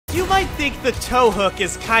You might think the tow hook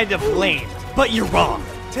is kind of lame, but you're wrong.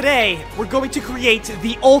 Today, we're going to create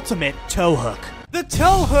the ultimate tow hook. The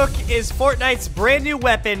tow hook is Fortnite's brand new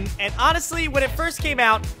weapon, and honestly, when it first came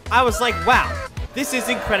out, I was like, wow, this is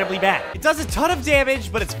incredibly bad. It does a ton of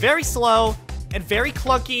damage, but it's very slow and very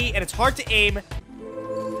clunky, and it's hard to aim.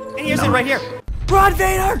 And here's it right here. Run,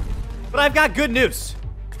 Vader! But I've got good news.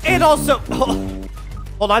 And also,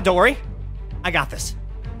 hold on, don't worry. I got this.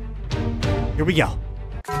 Here we go.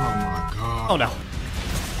 Oh my god. Oh no.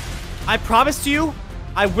 I promise you,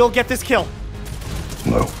 I will get this kill.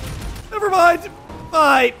 No. Never mind.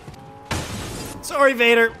 Bye. Sorry,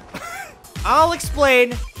 Vader. I'll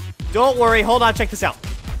explain. Don't worry. Hold on, check this out.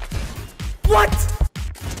 What?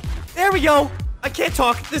 There we go. I can't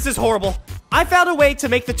talk. This is horrible. I found a way to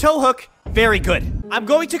make the tow hook very good. I'm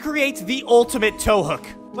going to create the ultimate tow hook.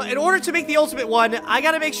 But in order to make the ultimate one, I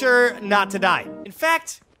gotta make sure not to die. In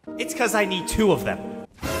fact, it's because I need 2 of them.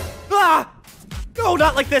 Ah! Oh,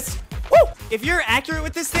 not like this. Woo! If you're accurate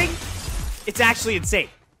with this thing, it's actually insane.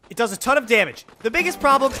 It does a ton of damage. The biggest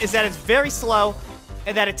problem is that it's very slow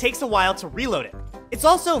and that it takes a while to reload it. It's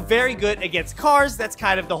also very good against cars. That's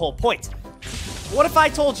kind of the whole point. What if I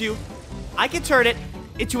told you I can turn it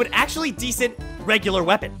into an actually decent regular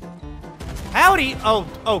weapon? Howdy.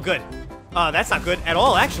 Oh, good. That's not good at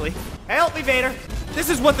all, actually. Help me, Vader. This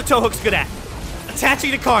is what the tow hook's good at.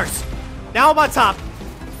 Attaching to cars. Now I'm on top.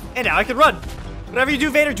 And now I can run. Whatever you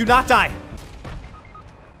do, Vader, do not die.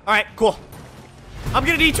 Alright, cool. I'm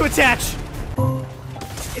gonna need to attach.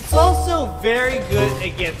 It's also very good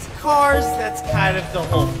against cars. That's kind of the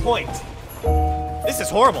whole point. This is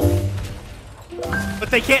horrible.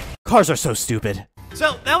 But they can't. Cars are so stupid.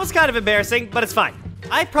 So, that was kind of embarrassing, but it's fine.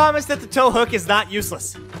 I promise that the tow hook is not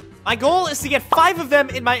useless. My goal is to get 5 of them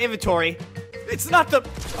in my inventory. It's not the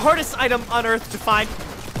hardest item on Earth to find,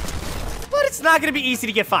 but it's not gonna be easy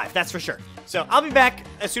to get 5, that's for sure. So, I'll be back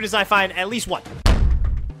as soon as I find at least 1.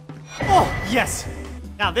 Oh, yes.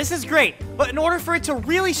 Now, this is great, but in order for it to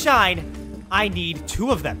really shine, I need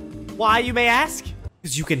 2 of them. Why, you may ask?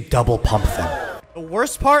 Because you can double pump them. The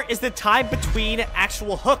worst part is the time between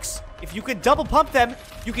actual hooks. If you can double pump them,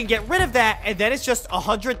 you can get rid of that, and then it's just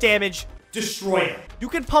 100 damage, destroy it. You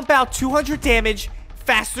can pump out 200 damage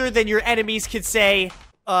faster than your enemies can say,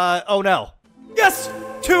 oh no. Yes,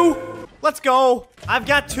 2. Let's go. I've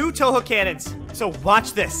got 2 tow hook cannons. So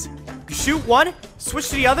watch this. You shoot one, switch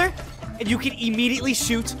to the other, and you can immediately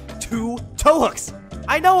shoot 2 tow hooks.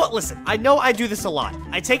 I know it. Listen, I know I do this a lot.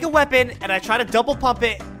 I take a weapon and I try to double pump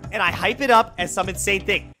it and I hype it up as some insane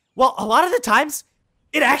thing. Well, a lot of the times,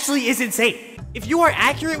 it actually is insane. If you are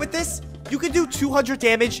accurate with this, you can do 200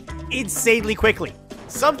 damage insanely quickly.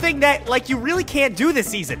 Something that, like, you really can't do this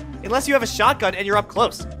season unless you have a shotgun and you're up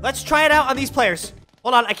close. Let's try it out on these players.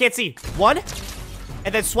 Hold on, I can't see. 1,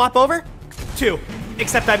 and then swap over. 2,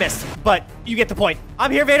 except I missed, but you get the point.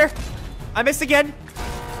 I'm here, Vader. I missed again.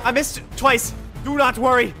 I missed twice. Do not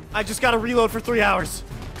worry. I just gotta reload for 3 hours.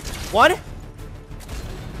 1.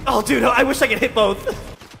 Oh, dude, I wish I could hit both.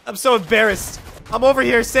 I'm so embarrassed. I'm over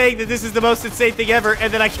here saying that this is the most insane thing ever,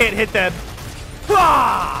 and then I can't hit them.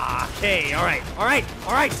 Ah! Okay, alright.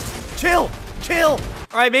 Chill.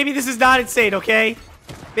 Alright, maybe this is not insane, okay?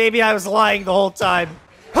 Maybe I was lying the whole time.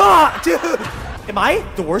 Ah! Dude! Am I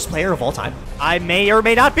the worst player of all time? I may or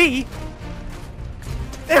may not be.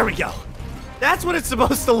 There we go. That's what it's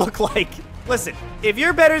supposed to look like. Listen, if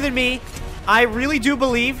you're better than me, I really do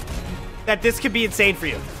believe that this could be insane for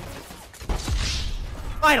you.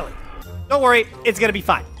 Finally. Don't worry, it's gonna be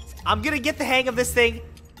fine. I'm gonna get the hang of this thing,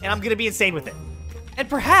 and I'm gonna be insane with it. And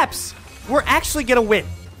perhaps we're actually gonna win.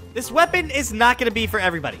 This weapon is not gonna be for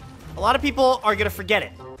everybody. A lot of people are gonna forget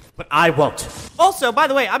it, but I won't. Also, by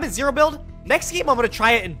the way, I'm in 0 build. Next game, I'm gonna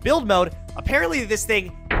try it in build mode. Apparently, this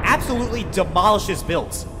thing absolutely demolishes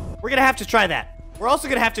builds. We're gonna have to try that. We're also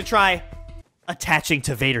gonna have to try attaching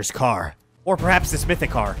to Vader's car. Or perhaps this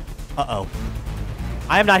mythic car. Uh-oh.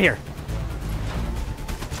 I am not here.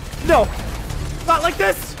 No! Not like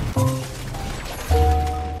this!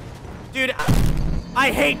 Dude,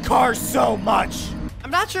 I hate cars so much!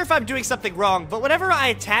 I'm not sure if I'm doing something wrong, but whenever I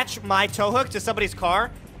attach my tow hook to somebody's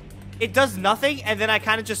car, it does nothing, and then I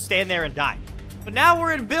kind of just stand there and die. But now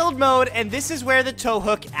we're in build mode, and this is where the tow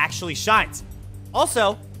hook actually shines.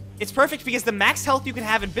 Also, it's perfect because the max health you can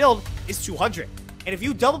have in build is 200. And if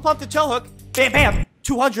you double pump the tow hook, bam, bam,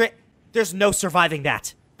 200, there's no surviving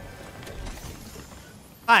that.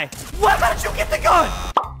 Hi. What? How did you get the gun?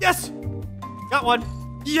 Yes. Got 1.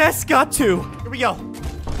 Yes, got 2. Here we go.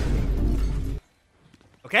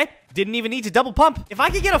 Okay. Didn't even need to double pump. If I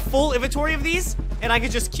could get a full inventory of these, and I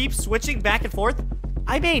could just keep switching back and forth,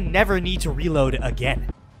 I may never need to reload again.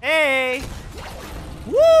 Hey!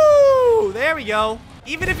 Woo! There we go.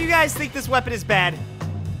 Even if you guys think this weapon is bad,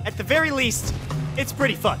 at the very least, it's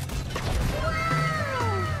pretty fun.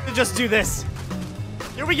 To just do this.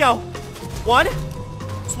 Here we go. 1.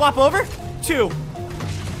 Swap over. 2.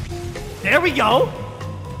 There we go.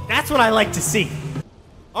 That's what I like to see.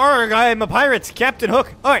 Arrgh, I'm a pirate, Captain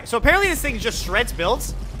Hook. Alright, so apparently this thing just shreds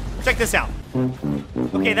builds. Check this out.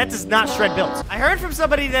 Okay, that does not shred builds. I heard from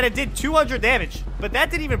somebody that it did 200 damage, but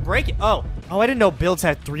that didn't even break it. Oh, I didn't know builds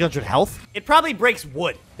had 300 health. It probably breaks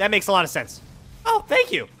wood. That makes a lot of sense. Oh,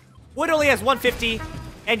 thank you. Wood only has 150,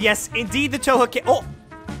 and yes, indeed the tow hook can— oh,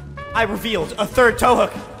 I revealed a third tow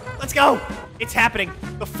hook. Let's go. It's happening.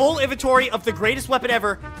 The full inventory of the greatest weapon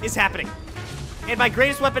ever is happening. And my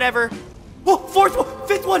greatest weapon ever— oh, 4th one,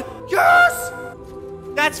 5th one. Yes!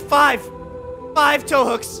 That's 5. 5 tow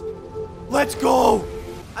hooks. Let's go.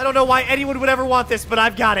 I don't know why anyone would ever want this, but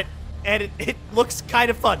I've got it. And it looks kind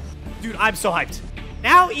of fun. Dude, I'm so hyped.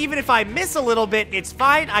 Now, even if I miss a little bit, it's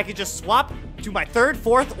fine. I can just swap to my 3rd,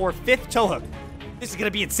 4th, or 5th tow hook. This is going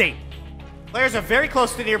to be insane. Players are very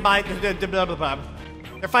close to nearby.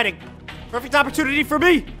 They're fighting. Perfect opportunity for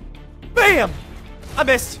me. Bam! I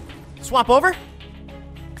missed. Swap over.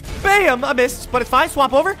 Bam! I missed, but it's fine.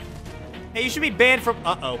 Swap over. Hey, you should be banned from—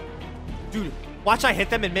 uh-oh. Dude, watch I hit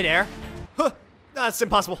them in midair. Huh. No, that's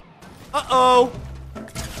impossible. Uh-oh.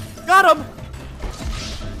 Got him.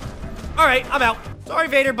 All right, I'm out. Sorry,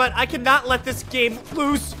 Vader, but I cannot let this game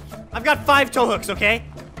lose. I've got 5 tow hooks, okay?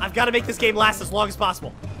 I've got to make this game last as long as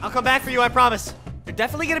possible. I'll come back for you, I promise. You're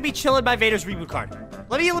definitely going to be chilling by Vader's reboot card.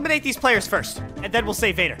 Let me eliminate these players first, and then we'll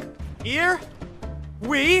save Vader. Here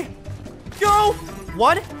we go.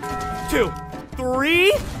 1, 2,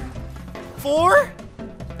 3, 4.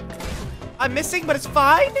 I'm missing, but it's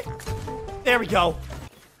fine. There we go.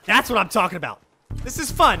 That's what I'm talking about. This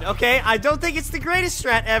is fun, okay? I don't think it's the greatest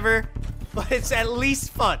strat ever, but it's at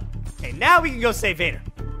least fun. Okay, now we can go save Vader.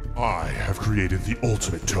 I have created the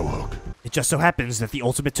ultimate tow hook. It just so happens that the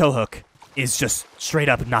ultimate tow hook is just straight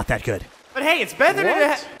up not that good. But hey, it's better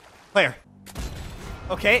than player.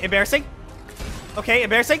 Okay, embarrassing. Okay,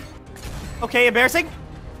 embarrassing. Okay, embarrassing.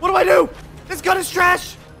 What do I do? This gun is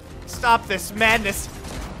trash. Stop this madness.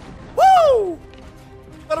 Woo!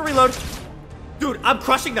 Gotta reload. Dude, I'm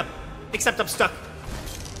crushing them. Except I'm stuck.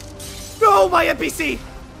 No, my NPC!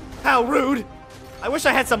 How rude. I wish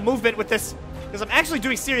I had some movement with this, because I'm actually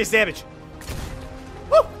doing serious damage.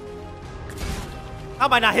 Woo! How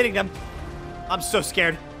am I not hitting them? I'm so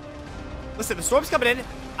scared. Listen, the storm's coming in.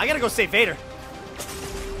 I gotta go save Vader.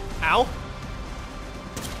 Ow.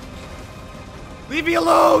 Leave me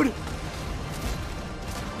alone!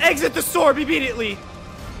 Exit the storm immediately!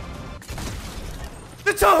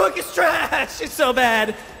 The tow hook is trash! It's so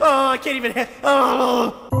bad! Oh, I can't even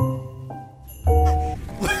oh!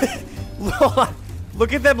 Hold on.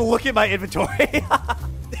 Look at them look at my inventory.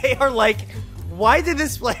 They are like, why did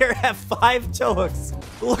this player have 5 tow hooks?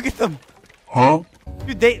 Look at them. Huh?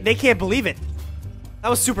 Dude, they can't believe it. That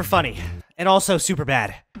was super funny. And also super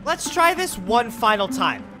bad. Let's try this one final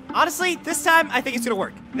time. Honestly, this time I think it's gonna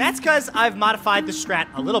work. That's because I've modified the strat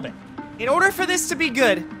a little bit. In order for this to be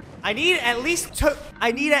good, I need at least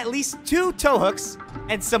 2 tow hooks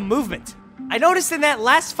and some movement. I noticed in that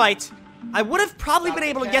last fight, I would have probably been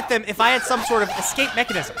able to get them if I had some sort of escape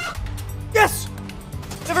mechanism. Yes!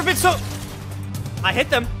 Never been so— I hit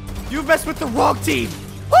them. You messed with the wrong team.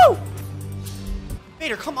 Woo!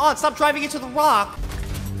 Vader, come on, stop driving into the rock.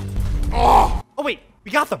 Oh wait,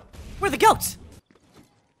 we got them. Where are the goats?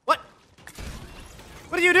 What?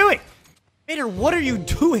 What are you doing? Vader, what are you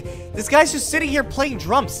doing? This guy's just sitting here playing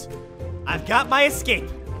drums. I've got my escape.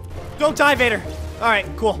 Don't die, Vader. All right,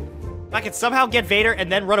 cool. If I can somehow get Vader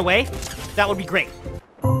and then run away, that would be great.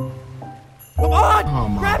 Come on,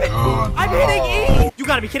 Oh grab it. God, I'm hitting E. You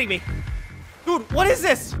gotta be kidding me. Dude, what is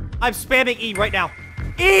this? I'm spamming E right now.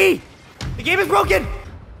 E! The game is broken.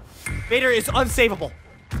 Vader is unsavable.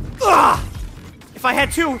 Ugh! If I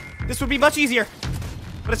had 2, this would be much easier.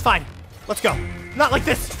 But it's fine. Let's go. Not like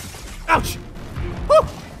this. Ouch. Woo!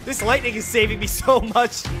 This lightning is saving me so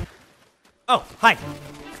much. Oh, hi.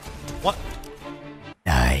 What?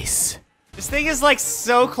 Nice. This thing is like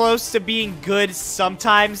so close to being good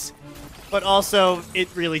sometimes, but also it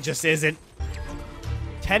really just isn't.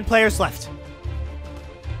 10 players left.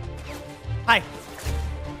 Hi.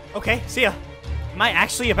 Okay, see ya. Am I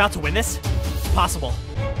actually about to win this? Possible.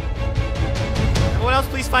 Everyone else,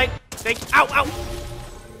 please fight. Thank you. Ow, ow.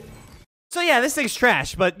 So yeah, this thing's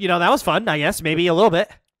trash, but you know, that was fun, I guess. Maybe a little bit.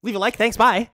 Leave a like, thanks, bye.